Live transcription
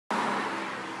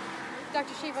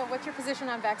Dr. Shiva, what's your position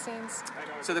on vaccines?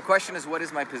 So the question is, what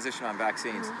is my position on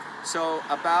vaccines? So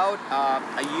about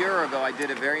a year ago, I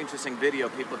did a very interesting video.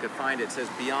 People could find it. It says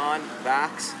Beyond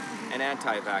Vax and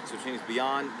Anti-Vax, which means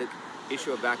beyond the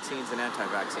issue of vaccines and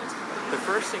anti-vaccines. The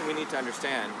first thing we need to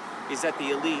understand is that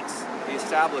the elites, the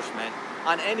establishment,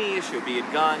 on any issue, be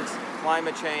it guns,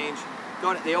 climate change,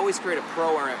 they always create a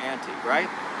pro or an anti, right?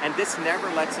 And this never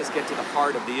lets us get to the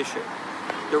heart of the issue.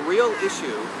 The real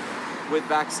issue with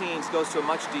vaccines goes to a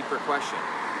much deeper question,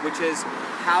 which is,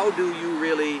 how do you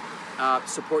really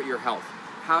support your health?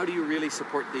 How do you really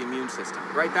support the immune system,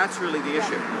 right? That's really the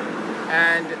issue.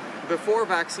 And before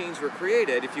vaccines were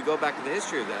created, if you go back to the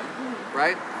history of them,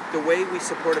 right, the way we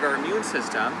supported our immune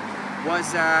system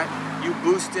was that you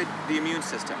boosted the immune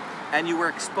system and you were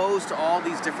exposed to all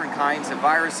these different kinds of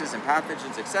viruses and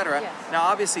pathogens, etc. Yes. Now,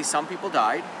 obviously, some people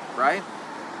died, right?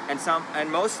 And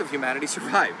most of humanity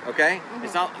survived, okay?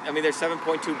 It's not, I mean, there's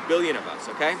 7.2 billion of us,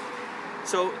 okay?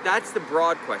 So that's the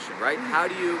broad question, right? How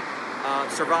do you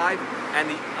survive? And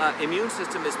the immune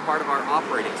system is part of our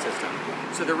operating system.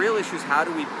 So the real issue is, how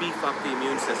do we beef up the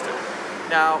immune system?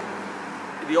 Now,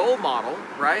 the old model,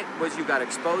 right, was you got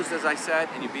exposed, as I said,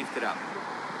 and you beefed it up.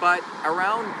 But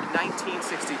around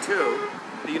 1962,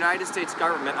 the United States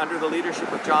government, under the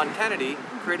leadership of John Kennedy,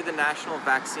 created the National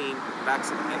Vaccine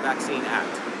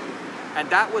Act. And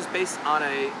that was based on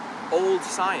an old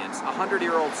science,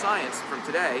 100-year-old science from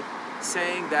today,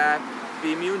 saying that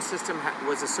the immune system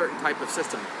was a certain type of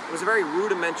system. It was a very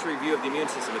rudimentary view of the immune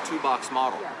system, a two-box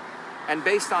model. And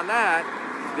based on that,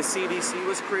 the CDC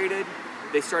was created.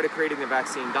 They started creating the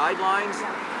vaccine guidelines.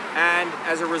 And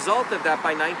as a result of that,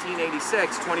 by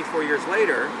 1986, 24 years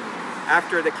later,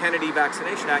 after the Kennedy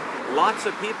Vaccination Act, lots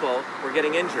of people were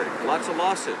getting injured, lots of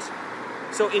lawsuits.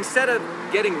 So instead of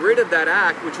getting rid of that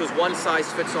act, which was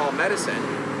one-size-fits-all medicine,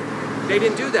 they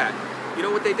didn't do that. You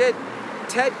know what they did?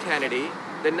 Ted Kennedy,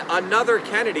 then another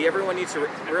Kennedy, everyone needs to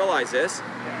realize this,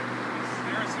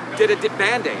 did a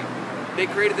Band-Aid. They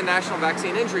created the National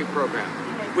Vaccine Injury Program,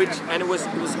 and it was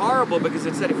horrible because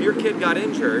it said if your kid got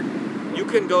injured, you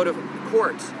can go to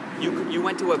courts. You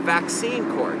went to a vaccine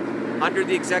court under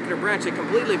the executive branch. They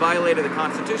completely violated the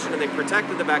Constitution and they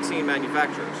protected the vaccine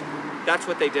manufacturers. That's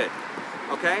what they did,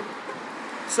 okay?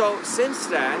 So since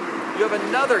then, you have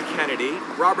another Kennedy,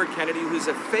 Robert Kennedy, who's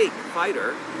a fake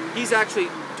fighter. He's actually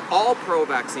all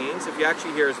pro-vaccines, if you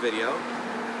actually hear his video.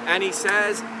 And he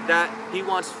says that he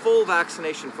wants full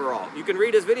vaccination for all. You can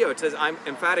read his video, it says, I'm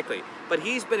emphatically. But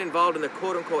he's been involved in the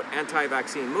quote-unquote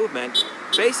anti-vaccine movement,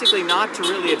 basically not to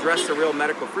really address the real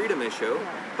medical freedom issue,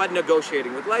 but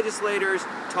negotiating with legislators,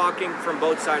 talking from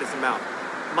both sides of the mouth.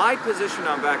 My position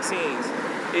on vaccines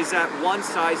is that one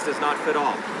size does not fit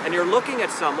all. And you're looking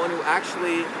at someone who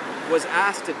actually was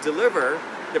asked to deliver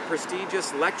the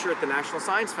prestigious lecture at the National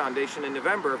Science Foundation in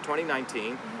November of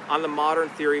 2019 on the modern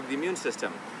theory of the immune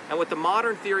system. And what the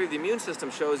modern theory of the immune system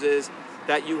shows is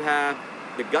that you have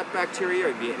the gut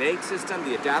bacteria, the innate system,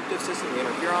 the adaptive system, the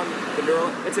interferon, the neural.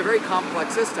 It's a very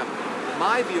complex system.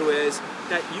 My view is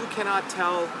that you cannot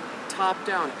tell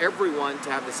top-down everyone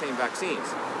to have the same vaccines.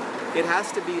 It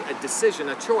has to be a decision,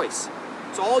 a choice.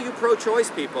 So all you pro-choice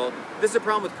people, this is a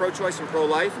problem with pro-choice and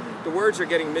pro-life. The words are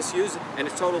getting misused and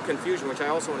it's total confusion, which I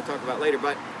also want to talk about later.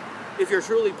 But if you're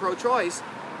truly pro-choice,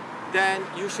 then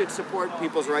you should support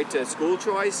people's right to school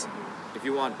choice, if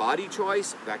you want body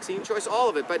choice, vaccine choice, all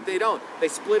of it, but they don't. They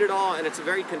split it all and it's a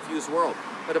very confused world.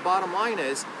 But the bottom line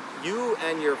is, you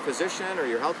and your physician or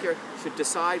your healthcare should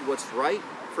decide what's right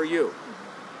for you.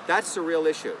 That's the real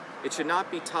issue. It should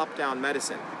not be top-down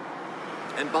medicine.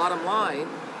 And bottom line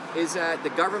is that the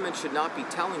government should not be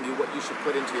telling you what you should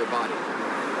put into your body,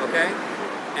 okay?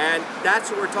 And that's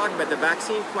what we're talking about. The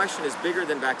vaccine question is bigger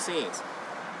than vaccines.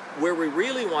 Where we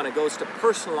really want to go is to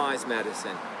personalized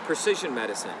medicine, precision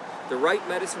medicine, the right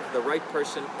medicine for the right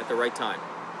person at the right time.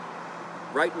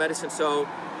 Right medicine, so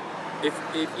if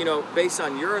you know, based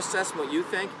on your assessment, what you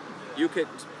think, you could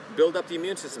build up the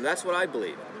immune system. That's what I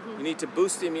believe. You need to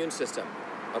boost the immune system,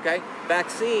 okay?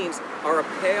 Vaccines are a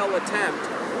pale attempt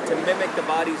to mimic the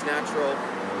body's natural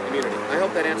immunity. I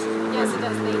hope that answers the question. Yes, it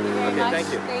does. Thank you very much.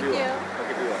 Thank you. Thank you.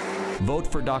 Okay, be well. Vote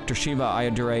for Dr. Shiva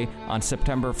Ayyadurai on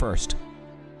September 1st.